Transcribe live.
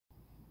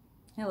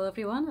Hello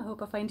everyone, I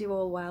hope I find you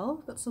all well.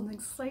 I've got something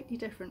slightly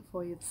different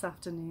for you this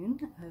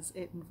afternoon as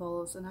it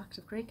involves an act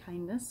of great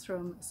kindness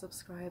from a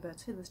subscriber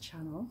to this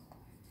channel.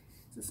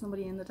 This is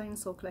somebody in the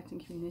dinosaur collecting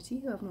community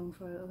who I've known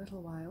for a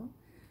little while.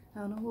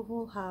 Now I know we've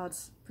all had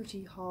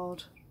pretty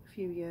hard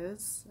few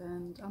years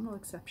and I'm no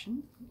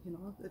exception. You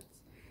know, it's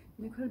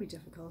been incredibly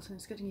difficult and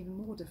it's getting even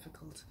more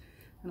difficult,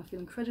 and I feel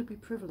incredibly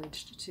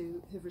privileged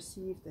to have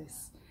received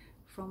this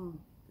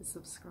from the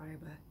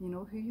subscriber. You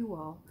know who you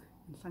are,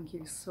 and thank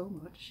you so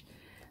much.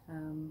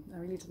 I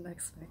really didn't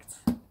expect,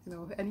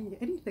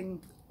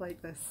 anything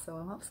like this, so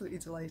I'm absolutely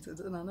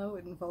delighted. And I know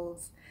it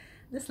involves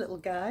this little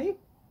guy,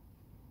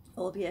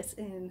 albeit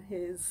in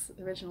his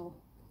original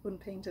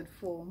unpainted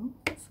form,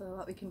 so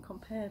that we can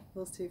compare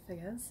those two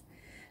figures.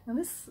 And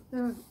this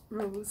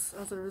arose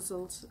as a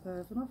result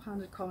of an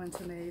offhanded comment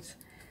I made,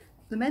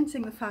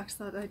 lamenting the fact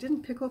that I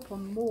didn't pick up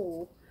on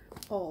more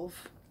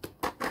of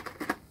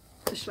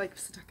the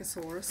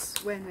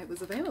Schleichpsittacosaurus when it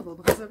was available,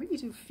 because I really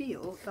do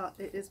feel that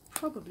it is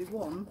probably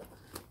one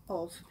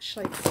of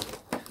Schleich's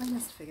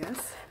finest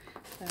figures,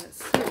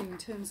 certainly in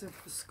terms of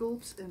the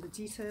sculpt and the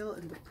detail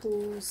and the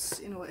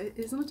pose. You know, it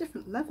is on a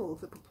different level,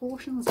 the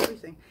proportions,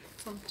 everything.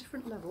 It's on a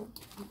different level,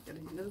 I'm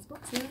getting into this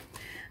box here,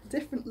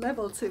 different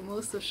level to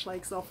most of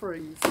Schleich's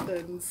offerings.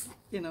 And,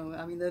 you know,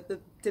 I mean, they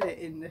did it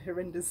in a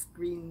horrendous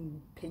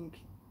green, pink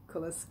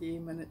colour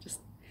scheme, and it just,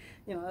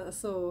 you know,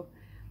 so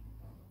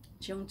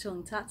Chung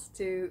Chung Tat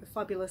do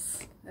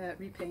fabulous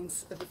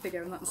repaints of the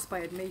figure, and that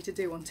inspired me to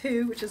do one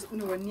too, which is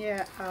nowhere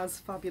near as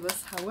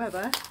fabulous.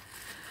 However,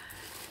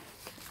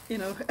 you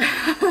know,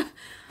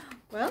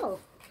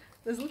 well,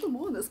 there's a little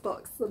more in this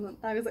box than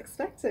I was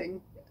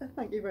expecting.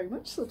 Thank you very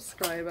much,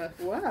 subscriber.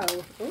 Wow,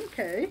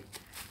 okay.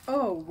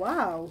 Oh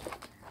wow.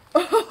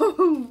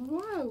 Oh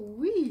wow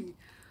wee.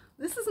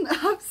 This is an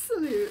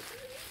absolute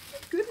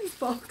goodies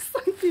box.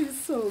 Thank you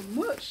so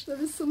much. There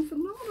is some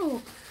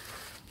phenomenal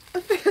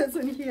figures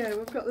in here.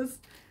 We've got this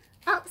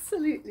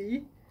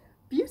absolutely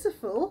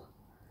beautiful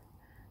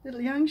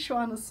little young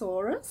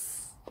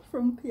Schwannosaurus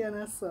from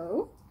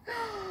PNSO.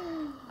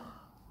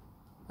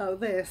 Oh,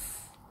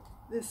 this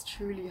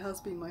truly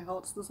has been my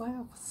heart's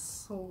desire for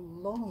so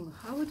long.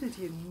 How did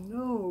you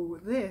know?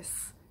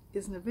 This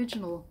is an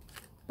original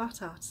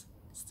Batat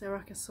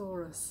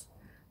Styracosaurus,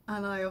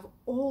 and I have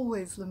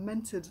always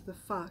lamented the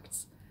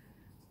fact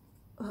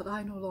that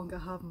I no longer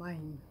have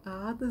mine.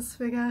 I had this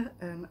figure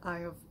and I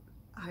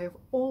have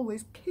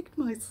always kicked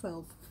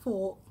myself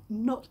for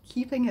not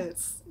keeping it.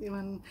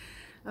 When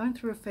I went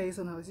through a phase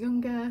when I was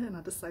younger and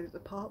I decided to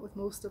part with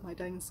most of my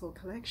dinosaur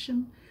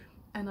collection,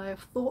 and I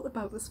have thought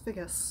about this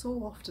figure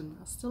so often.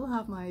 I still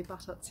have my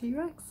Batat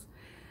T-Rex,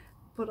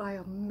 but I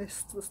have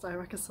missed the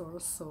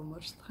Styracosaurus so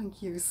much.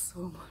 Thank you so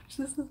much.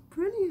 This is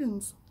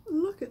brilliant.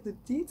 Look at the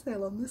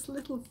detail on this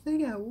little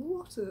figure.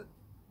 What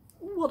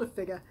a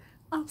figure.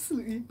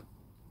 Absolutely.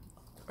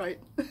 Right,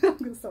 I'm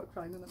going to start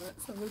crying in a minute,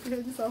 so I'm going to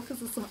behave myself because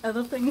there's some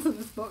other things in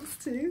this box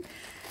too.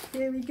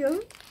 Here we go.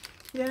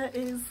 Here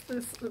is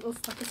this little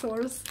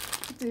Stegosaurus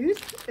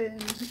dude in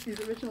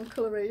his original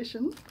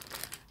coloration.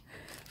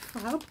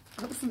 Fab,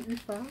 absolutely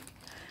fab.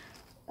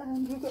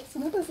 And we've got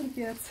some others in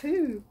here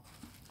too.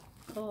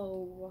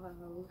 Oh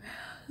wow.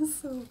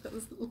 So we've got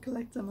this little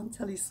collector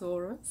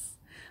Mantellisaurus.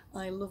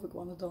 I love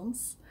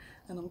iguanodonts,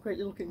 and I'm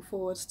greatly looking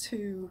forward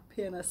to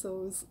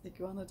PNSO's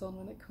iguanodon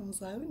when it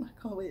comes out, and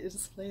I can't wait to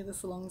display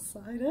this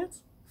alongside it.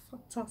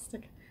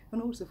 Fantastic.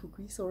 And also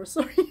Fukuisaurus,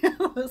 sorry,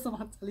 there's a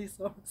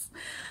Mantellisaurus.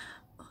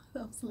 Oh,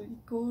 absolutely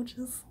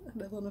gorgeous.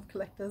 Another one of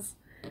collectors'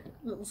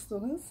 little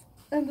stunners.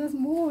 And there's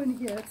more in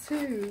here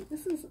too.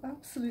 This is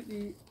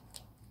absolutely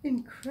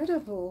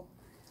incredible.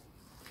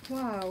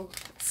 Wow.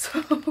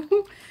 So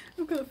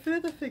we've got a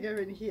further figure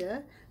in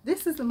here.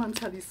 This is the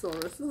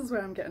Mantellisaurus. This is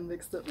where I'm getting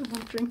mixed up.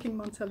 I'm drinking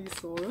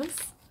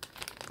Mantellisaurus.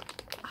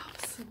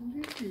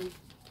 Absolutely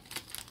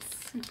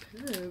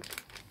superb.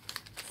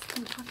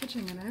 Some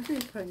packaging and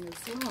everything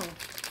as well.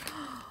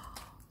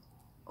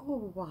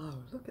 Oh wow,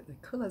 look at the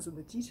colours and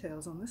the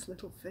details on this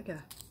little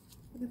figure.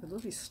 Look at the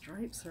lovely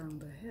stripes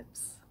around the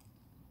hips.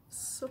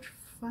 Such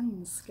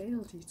fine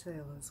scale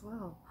detail as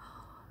well.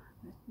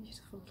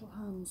 Beautiful little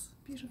hands,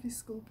 beautifully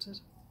sculpted.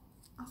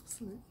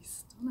 Absolutely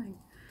stunning.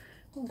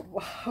 Oh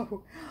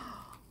wow.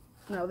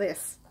 Now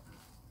this.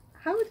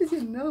 How did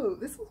you know?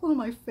 This was one of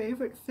my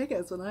favourite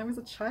figures when I was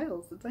a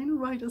child, the Dino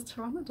Riders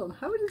Pteranodon.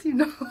 How did you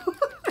know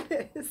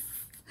this?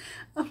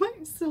 I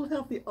might still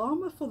have the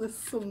armour for this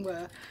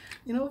somewhere.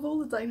 You know, of all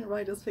the Dino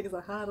Riders figures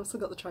I had, I've still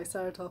got the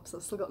Triceratops,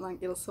 I've still got an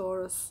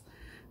Ankylosaurus,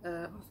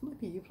 it might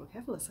be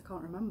Euplocephalus, I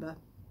can't remember.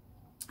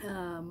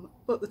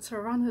 But the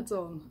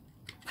Pteranodon,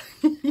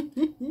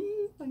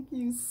 thank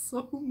you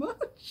so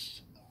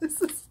much.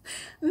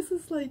 This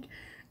is like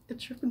a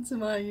trip into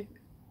my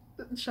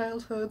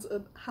childhood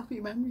and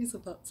happy memories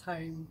of that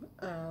time.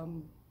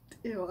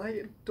 You know, I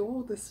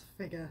adore this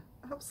figure.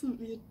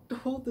 Absolutely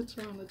adore the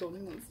Pteranodon.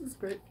 You know, this is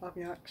great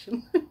flabby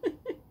action.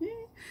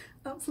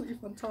 Absolutely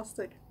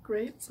fantastic.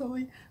 Great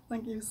toy.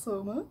 Thank you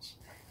so much.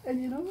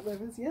 And you know, there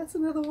was yet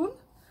another one.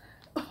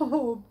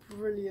 Oh,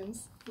 brilliant.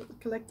 little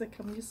collector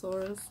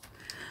Camusaurus.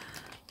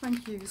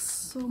 Thank you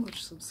so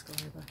much,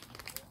 subscriber.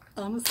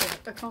 Honestly,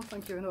 I can't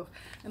thank you enough.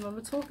 And when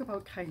we talk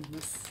about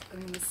kindness, I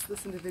mean,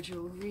 this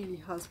individual really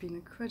has been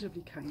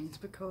incredibly kind,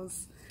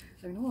 because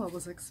I mean, all I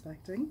was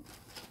expecting,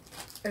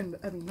 and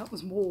I mean, that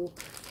was more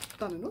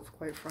than enough,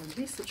 quite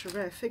frankly. Such a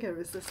rare figure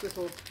is this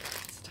little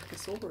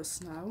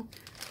Stegosaurus now.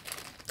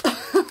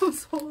 That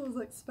was all I was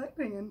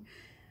expecting, and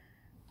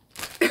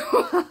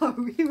wow,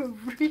 you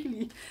have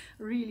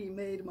really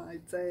made my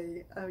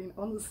day. I mean,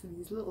 honestly,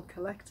 these little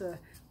collector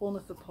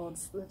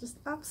ornithopods, they're just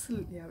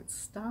absolutely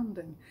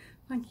outstanding.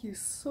 Thank you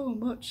so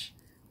much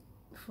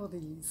for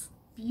these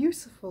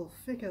beautiful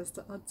figures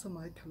to add to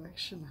my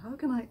collection. How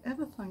can I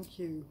ever thank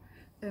you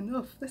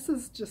enough? This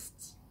is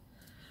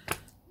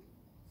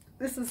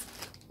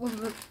one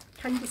of the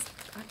kindest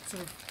acts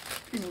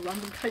of, you know,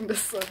 random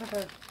kindness I've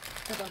ever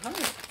had.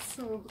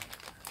 So,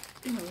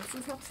 you know, this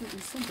is absolutely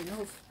something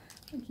else.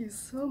 Thank you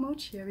so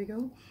much. Here we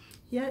go.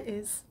 Here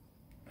is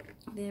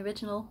the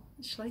original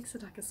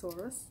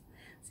Schleichsedactylosaurus.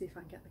 See if I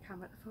can get the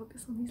camera to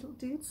focus on these little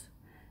dudes.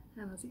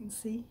 And as you can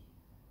see,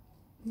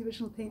 the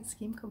original paint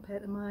scheme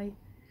compared to my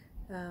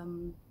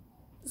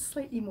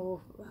slightly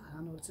more, well,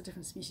 I know it's a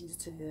different species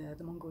to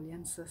the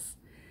Mongoliensis.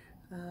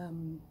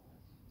 In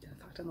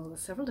fact, I know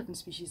there's several different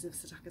species of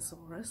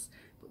Psittacosaurus,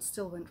 but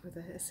still went with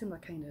a similar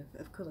kind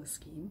of colour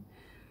scheme.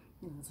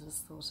 You know, I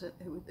just thought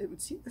it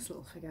would suit this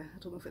little figure. I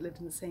don't know if it lived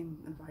in the same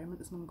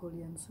environment as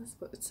Mongoliensis,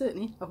 but it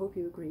certainly, I hope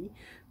you agree,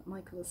 that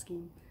my colour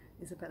scheme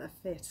is a better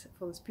fit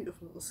for this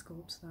beautiful little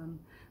sculpt than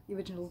the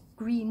original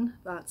green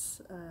that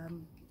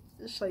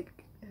Schleich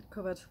had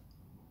covered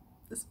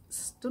this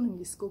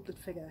stunningly sculpted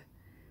figure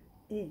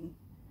in.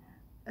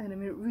 And I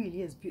mean, it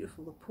really is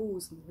beautiful, the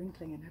pose and the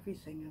wrinkling and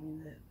everything. I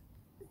mean,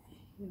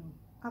 you know,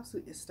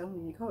 absolutely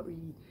astounding. You can't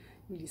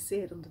really see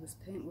it under this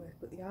paintwork,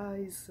 but the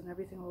eyes and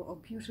everything are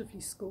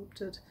beautifully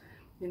sculpted.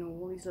 You know,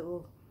 all these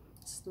little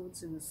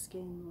studs in the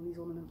skin, all these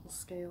ornamental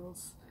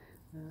scales.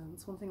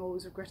 It's one thing I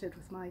always regretted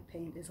with my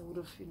paint, is I would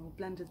have, you know,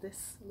 blended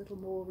this a little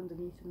more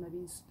underneath, and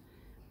maybe,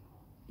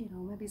 you know,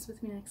 maybe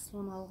with my next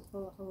one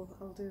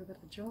I'll do a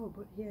better job.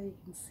 But here you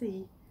can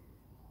see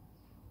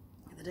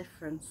the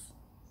difference.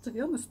 To be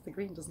honest, the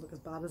green doesn't look as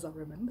bad as I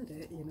remembered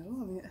it, you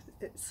know. I mean,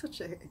 it's such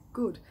a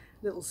good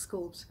little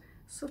sculpt.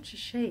 Such a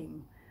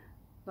shame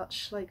that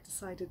Schleich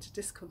decided to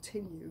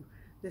discontinue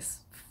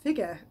this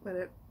figure when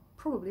it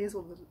probably is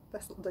one of the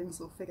best little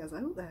dinosaur figures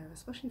out there,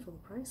 especially for the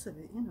price of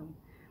it, you know.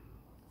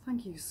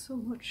 Thank you so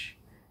much.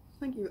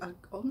 Thank you. I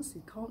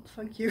honestly can't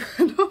thank you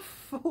enough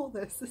for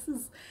this. This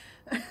is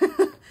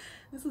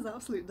this is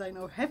absolute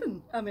dino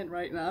heaven I'm in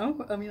right now.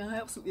 I mean, I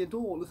absolutely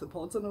adore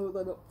ornithopods. I know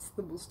they're not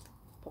the most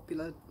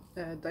popular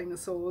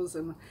dinosaurs,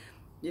 and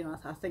you know,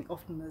 I think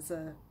often there's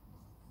a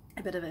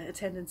bit of a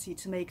tendency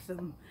to make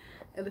them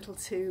a little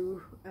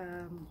too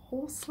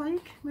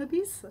horse-like,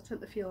 maybe. So I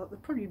tend to feel like they're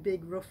pretty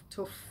big, rough,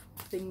 tough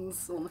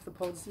things,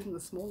 ornithopods, even the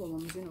smaller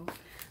ones, you know.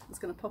 I'm just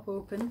going to pop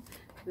open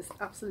this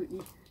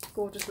absolutely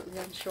gorgeous little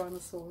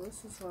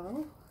Tyrannosaurus as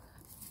well.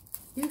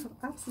 You have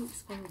absolutely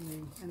spoiled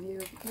me, and you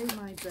have made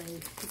my day.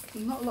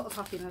 There's not a lot of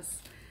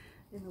happiness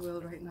in the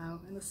world right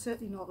now, and there's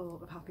certainly not a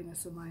lot of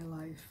happiness in my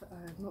life.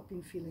 I've not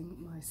been feeling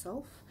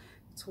myself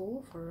at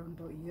all for around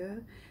about a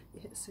year. You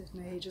hit a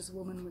certain age as a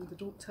woman when they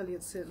don't tell you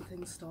that certain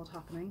things start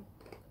happening.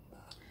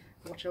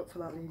 Watch out for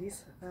that,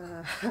 ladies.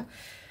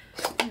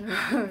 You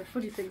know,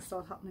 funny things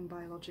start happening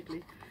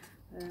biologically,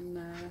 and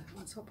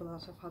on top of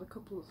that,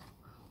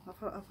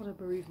 I've had a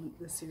bereavement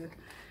this year,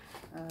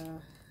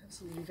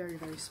 absolutely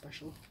very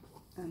special,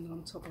 and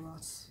on top of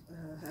that,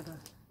 I had a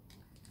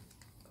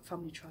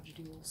family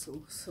tragedy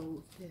also.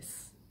 So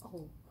this, oh,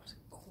 what a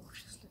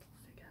gorgeous little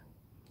figure!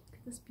 Look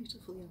at this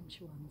beautiful young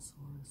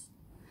Tyrannosaurus.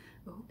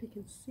 I hope you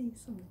can see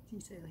some of the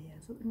detail here.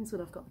 So that means when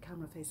I've got the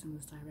camera facing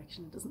this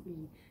direction,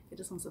 it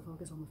just wants to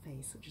focus on the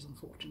face, which is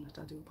unfortunate.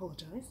 I do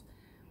apologise.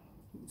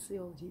 You can see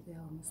all the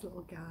detail on this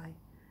little guy.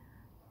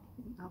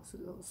 An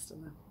absolute little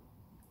stunner,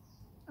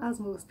 as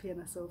most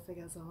PNSO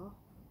figures are.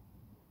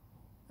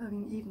 I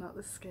mean, even at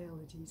the scale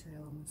of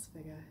detail on this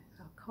figure,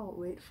 I can't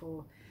wait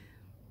for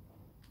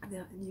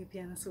the new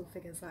PNSO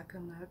figures that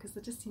come now, because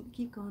they just seem to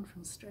keep going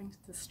from strength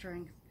to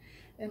strength.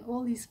 And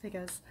all these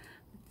figures,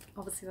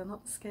 obviously they're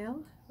not the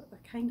scale, but they're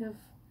kind of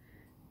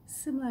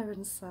similar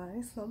in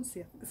size. So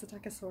obviously I think the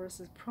Psittacosaurus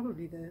is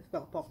probably the,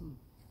 well, bottom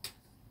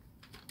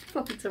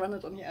floppy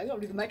pteranodon here.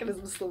 Obviously the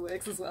mechanism still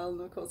works as well,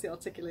 and of course the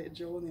articulated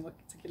jaw and the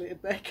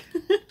articulated neck.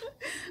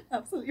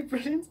 Absolutely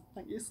brilliant.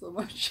 Thank you so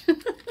much.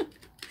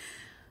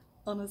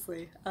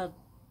 Honestly, I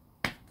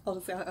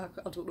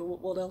don't know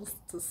what else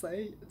to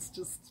say. It's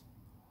just,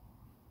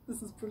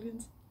 this is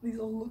brilliant. These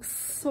all look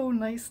so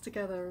nice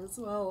together as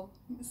well.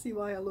 You can see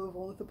why I love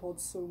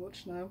ornithopods so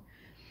much now.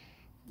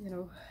 You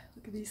know,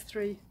 look at these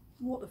three.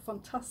 What a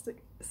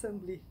fantastic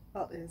assembly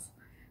that is.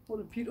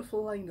 What a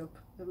beautiful lineup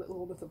of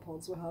little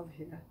ornithopods we have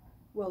here.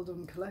 Well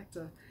done,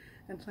 collector.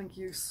 And thank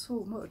you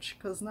so much,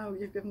 because now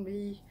you've given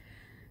me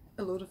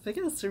a load of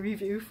figures to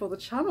review for the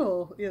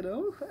channel, you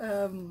know.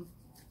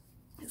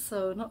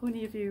 So not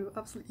only have you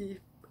absolutely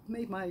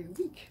made my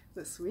week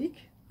this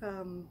week,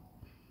 you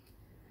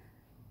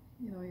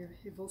know,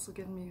 you've also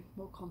given me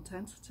more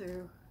content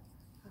to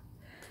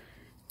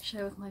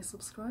share with my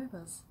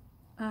subscribers.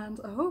 And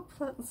I hope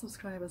that the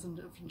subscribers have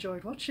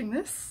enjoyed watching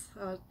this.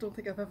 I don't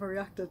think I've ever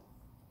reacted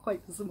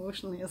quite as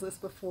emotionally as this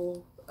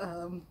before,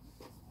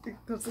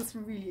 because this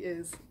really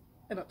is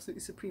an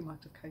absolutely supreme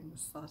act of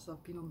kindness that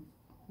I've been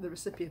the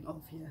recipient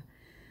of here.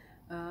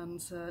 And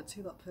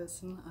to that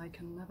person, I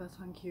can never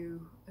thank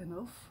you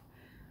enough,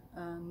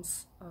 and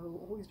I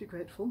will always be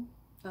grateful.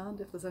 And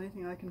if there's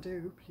anything I can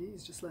do,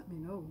 please just let me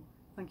know.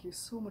 Thank you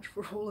so much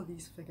for all of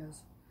these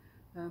figures,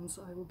 and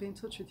I will be in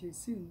touch with you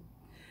soon.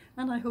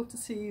 And I hope to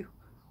see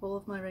all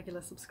of my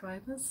regular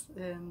subscribers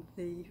in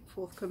the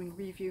forthcoming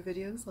review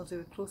videos. I'll do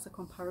a closer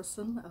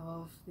comparison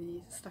of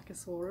the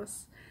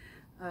Stegosaurus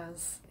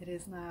as it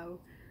is now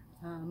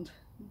and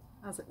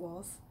as it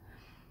was.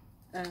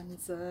 And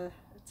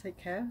take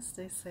care,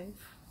 stay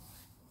safe,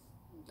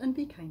 and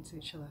be kind to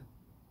each other.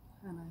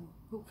 And I'll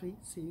hopefully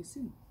see you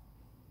soon.